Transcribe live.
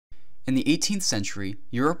In the 18th century,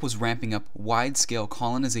 Europe was ramping up wide-scale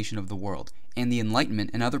colonization of the world, and the Enlightenment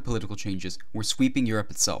and other political changes were sweeping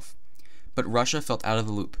Europe itself. But Russia felt out of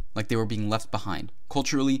the loop, like they were being left behind,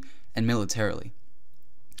 culturally and militarily.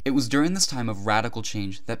 It was during this time of radical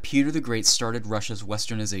change that Peter the Great started Russia's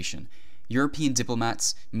westernization. European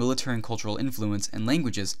diplomats, military and cultural influence, and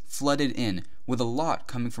languages flooded in, with a lot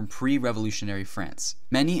coming from pre-revolutionary France.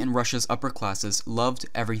 Many in Russia's upper classes loved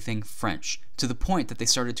everything French, to the point that they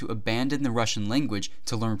started to abandon the Russian language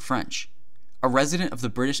to learn French. A resident of the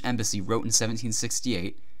British Embassy wrote in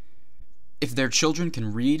 1768, "If their children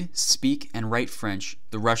can read, speak, and write French,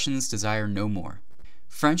 the Russians desire no more."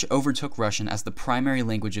 French overtook Russian as the primary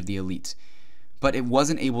language of the elite, but it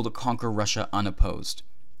wasn't able to conquer Russia unopposed.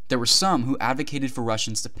 There were some who advocated for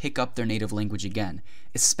Russians to pick up their native language again,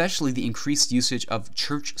 especially the increased usage of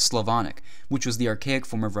Church Slavonic, which was the archaic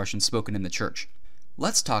form of Russian spoken in the church.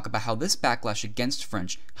 Let's talk about how this backlash against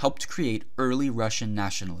French helped create early Russian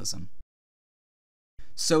nationalism.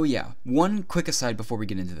 So yeah, one quick aside before we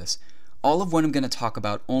get into this. All of what I'm going to talk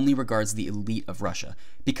about only regards the elite of Russia,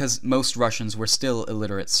 because most Russians were still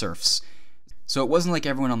illiterate serfs. So it wasn't like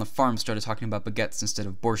everyone on the farm started talking about baguettes instead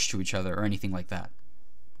of borscht to each other or anything like that.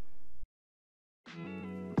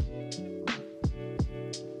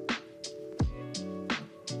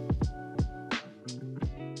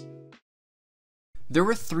 There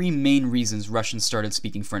were three main reasons Russians started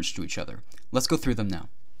speaking French to each other. Let's go through them now.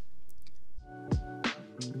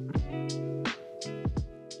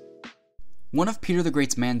 One of Peter the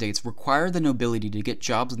Great's mandates required the nobility to get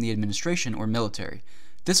jobs in the administration or military.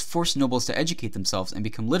 This forced nobles to educate themselves and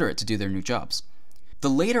become literate to do their new jobs. The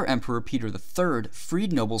later Emperor Peter III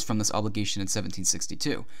freed nobles from this obligation in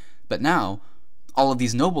 1762, but now, all of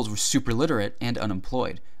these nobles were super literate and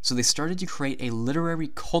unemployed, so they started to create a literary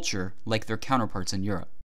culture like their counterparts in Europe.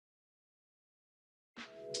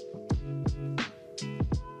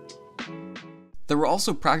 There were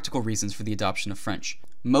also practical reasons for the adoption of French.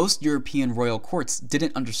 Most European royal courts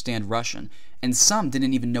didn't understand Russian, and some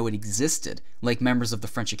didn't even know it existed, like members of the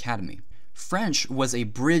French Academy. French was a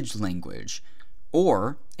bridge language,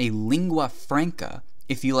 or a lingua franca,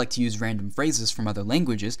 if you like to use random phrases from other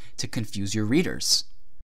languages to confuse your readers.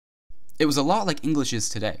 It was a lot like English is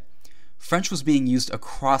today. French was being used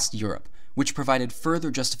across Europe, which provided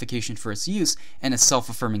further justification for its use and a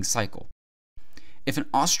self-affirming cycle. If an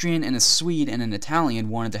Austrian and a Swede and an Italian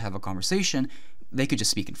wanted to have a conversation, they could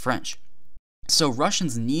just speak in French. So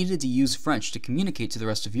Russians needed to use French to communicate to the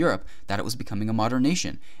rest of Europe that it was becoming a modern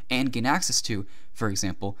nation, and gain access to, for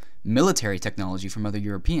example, military technology from other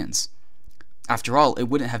Europeans. After all, it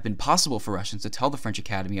wouldn't have been possible for Russians to tell the French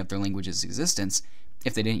Academy of their language's existence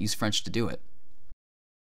if they didn't use French to do it.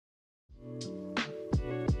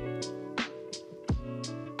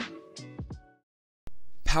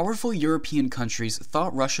 Powerful European countries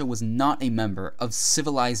thought Russia was not a member of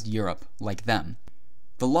civilized Europe like them.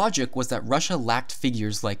 The logic was that Russia lacked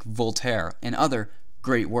figures like Voltaire and other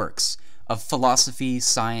great works of philosophy,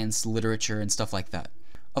 science, literature, and stuff like that.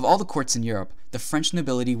 Of all the courts in Europe, the French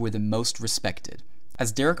nobility were the most respected.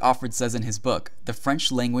 As Derek Offord says in his book, The French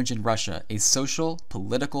Language in Russia, A Social,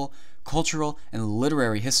 Political, Cultural, and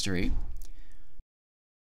Literary History,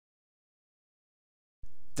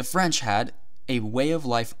 the French had a way of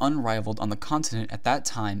life unrivaled on the continent at that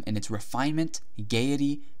time in its refinement,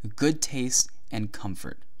 gaiety, good taste, and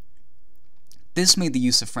comfort. This made the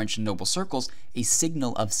use of French in noble circles a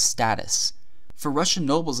signal of status. For Russian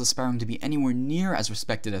nobles aspiring to be anywhere near as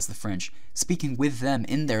respected as the French, speaking with them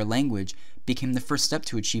in their language became the first step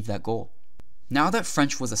to achieve that goal. Now that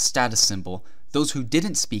French was a status symbol, those who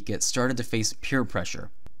didn't speak it started to face peer pressure.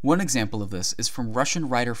 One example of this is from Russian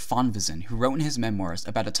writer von Vizen, who wrote in his memoirs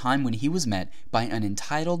about a time when he was met by an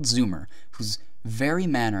entitled Zoomer whose very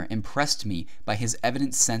manner impressed me by his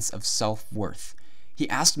evident sense of self-worth. He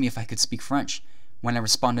asked me if I could speak French. When I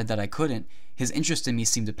responded that I couldn't, his interest in me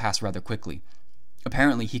seemed to pass rather quickly.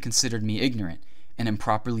 Apparently, he considered me ignorant and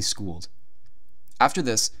improperly schooled. After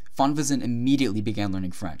this, von Vizen immediately began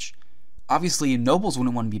learning French. Obviously, nobles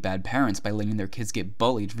wouldn't want to be bad parents by letting their kids get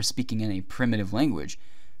bullied for speaking in a primitive language,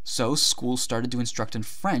 so schools started to instruct in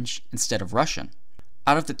French instead of Russian.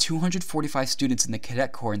 Out of the 245 students in the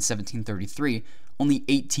cadet corps in 1733, only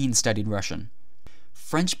 18 studied Russian.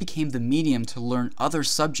 French became the medium to learn other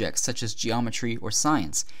subjects such as geometry or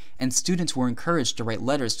science, and students were encouraged to write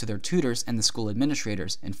letters to their tutors and the school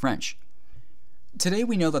administrators in French. Today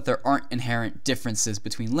we know that there aren't inherent differences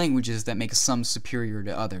between languages that make some superior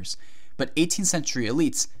to others, but 18th century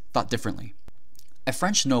elites thought differently. A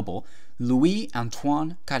French noble,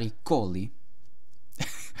 Louis-Antoine Caricoli,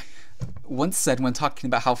 once said when talking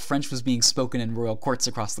about how French was being spoken in royal courts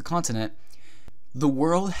across the continent, "The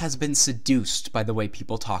world has been seduced by the way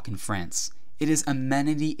people talk in France. It is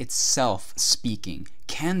amenity itself speaking,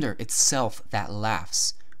 candor itself that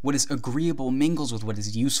laughs. What is agreeable mingles with what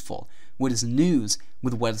is useful, what is news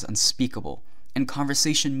with what is unspeakable, and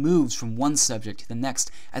conversation moves from one subject to the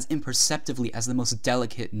next as imperceptibly as the most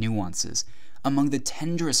delicate nuances, among the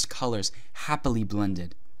tenderest colors happily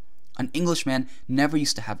blended. An Englishman never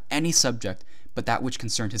used to have any subject but that which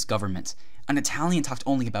concerned his government. An Italian talked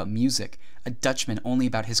only about music, a Dutchman only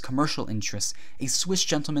about his commercial interests, a Swiss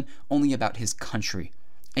gentleman only about his country,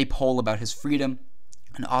 a Pole about his freedom,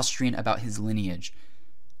 an Austrian about his lineage.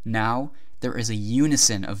 Now, there is a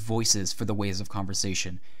unison of voices for the ways of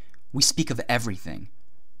conversation. We speak of everything,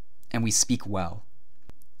 and we speak well."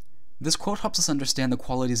 This quote helps us understand the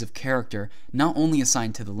qualities of character not only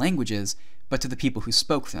assigned to the languages, but to the people who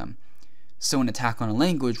spoke them. So an attack on a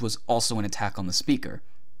language was also an attack on the speaker.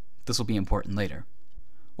 This will be important later.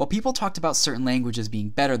 While people talked about certain languages being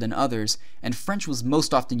better than others, and French was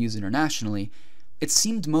most often used internationally, it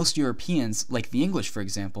seemed most Europeans, like the English for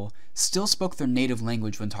example, still spoke their native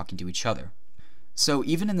language when talking to each other. So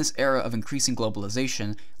even in this era of increasing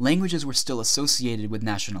globalization, languages were still associated with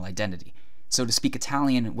national identity. So to speak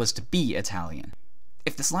Italian was to be Italian.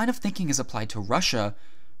 If this line of thinking is applied to Russia,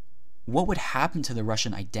 what would happen to the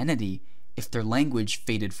Russian identity if their language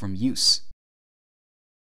faded from use?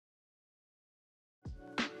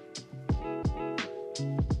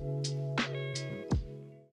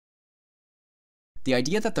 The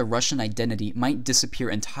idea that the Russian identity might disappear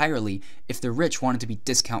entirely if the rich wanted to be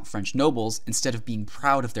discount French nobles instead of being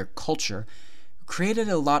proud of their culture created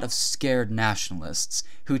a lot of scared nationalists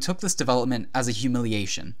who took this development as a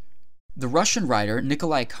humiliation. The Russian writer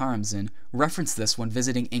Nikolai Karamzin referenced this when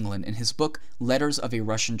visiting England in his book Letters of a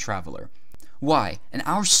Russian Traveler. "Why, in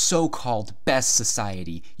our so-called best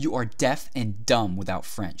society, you are deaf and dumb without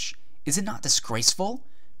French. Is it not disgraceful?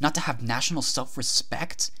 Not to have national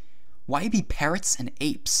self-respect? Why be parrots and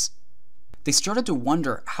apes?" They started to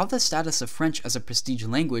wonder how the status of French as a prestige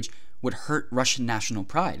language would hurt Russian national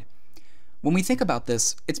pride. When we think about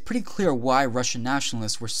this, it's pretty clear why Russian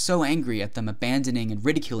nationalists were so angry at them abandoning and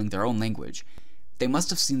ridiculing their own language. They must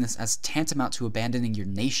have seen this as tantamount to abandoning your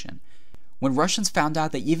nation. When Russians found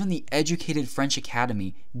out that even the educated French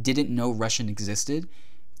Academy didn't know Russian existed,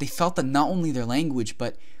 they felt that not only their language,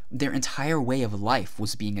 but their entire way of life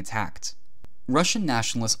was being attacked. Russian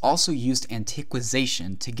nationalists also used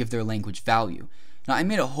antiquization to give their language value. Now, I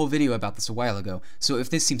made a whole video about this a while ago, so if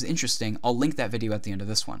this seems interesting, I'll link that video at the end of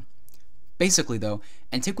this one. Basically though,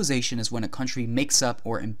 antiquization is when a country makes up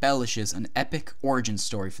or embellishes an epic origin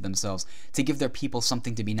story for themselves to give their people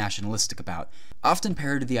something to be nationalistic about, often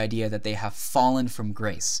paired to the idea that they have fallen from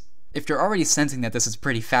grace. If you're already sensing that this is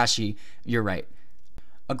pretty fashy, you're right.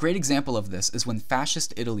 A great example of this is when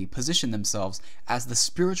fascist Italy positioned themselves as the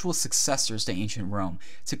spiritual successors to ancient Rome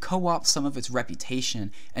to co-opt some of its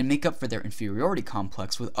reputation and make up for their inferiority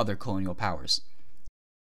complex with other colonial powers.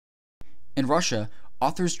 In Russia,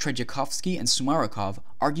 authors Trejakovsky and Sumarokov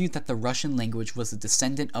argued that the Russian language was a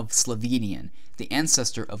descendant of Slovenian, the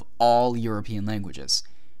ancestor of all European languages.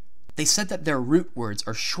 They said that their root words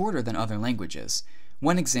are shorter than other languages.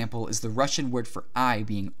 One example is the Russian word for eye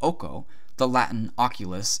being oko, the Latin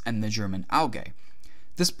oculus, and the German Auge.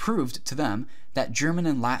 This proved to them that German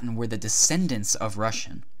and Latin were the descendants of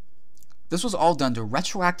Russian. This was all done to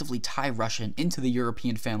retroactively tie Russian into the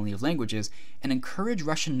European family of languages and encourage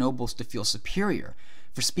Russian nobles to feel superior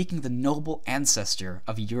for speaking the noble ancestor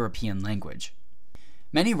of a European language.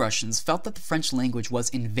 Many Russians felt that the French language was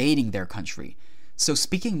invading their country, so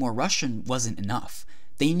speaking more Russian wasn't enough.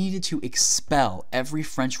 They needed to expel every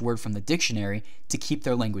French word from the dictionary to keep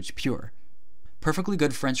their language pure. Perfectly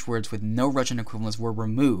good French words with no Russian equivalents were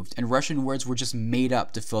removed, and Russian words were just made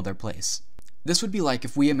up to fill their place. This would be like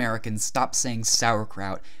if we Americans stopped saying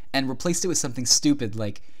sauerkraut and replaced it with something stupid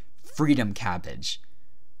like freedom cabbage.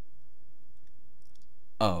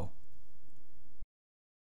 Oh.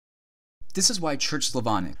 This is why Church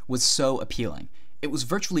Slavonic was so appealing. It was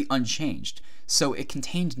virtually unchanged, so it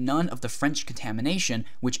contained none of the French contamination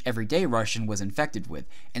which everyday Russian was infected with,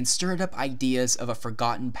 and stirred up ideas of a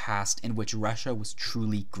forgotten past in which Russia was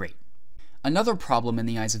truly great. Another problem in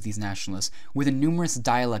the eyes of these nationalists were the numerous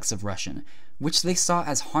dialects of Russian, which they saw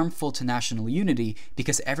as harmful to national unity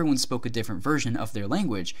because everyone spoke a different version of their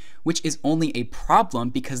language, which is only a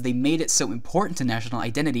problem because they made it so important to national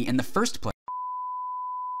identity in the first place.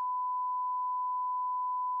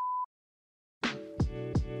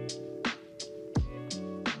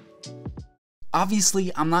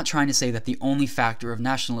 Obviously, I'm not trying to say that the only factor of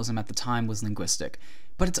nationalism at the time was linguistic,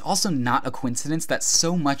 But it's also not a coincidence that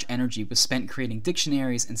so much energy was spent creating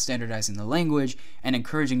dictionaries and standardizing the language and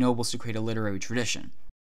encouraging nobles to create a literary tradition.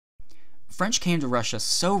 French came to Russia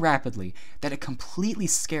so rapidly that it completely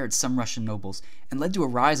scared some Russian nobles and led to a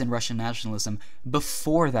rise in Russian nationalism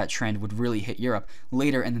before that trend would really hit Europe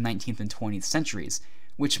later in the 19th and 20th centuries,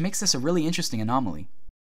 which makes this a really interesting anomaly.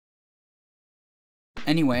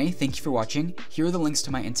 Anyway, thank you for watching. Here are the links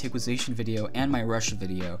to my Antiquization video and my Russia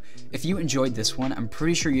video. If you enjoyed this one, I'm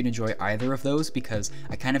pretty sure you'd enjoy either of those because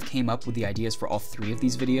I kind of came up with the ideas for all three of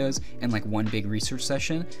these videos in like one big research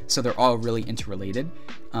session, so they're all really interrelated,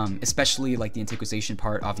 especially like the Antiquization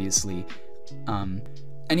part, obviously.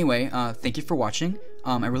 Anyway, thank you for watching.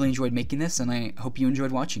 I really enjoyed making this, and I hope you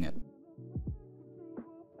enjoyed watching it.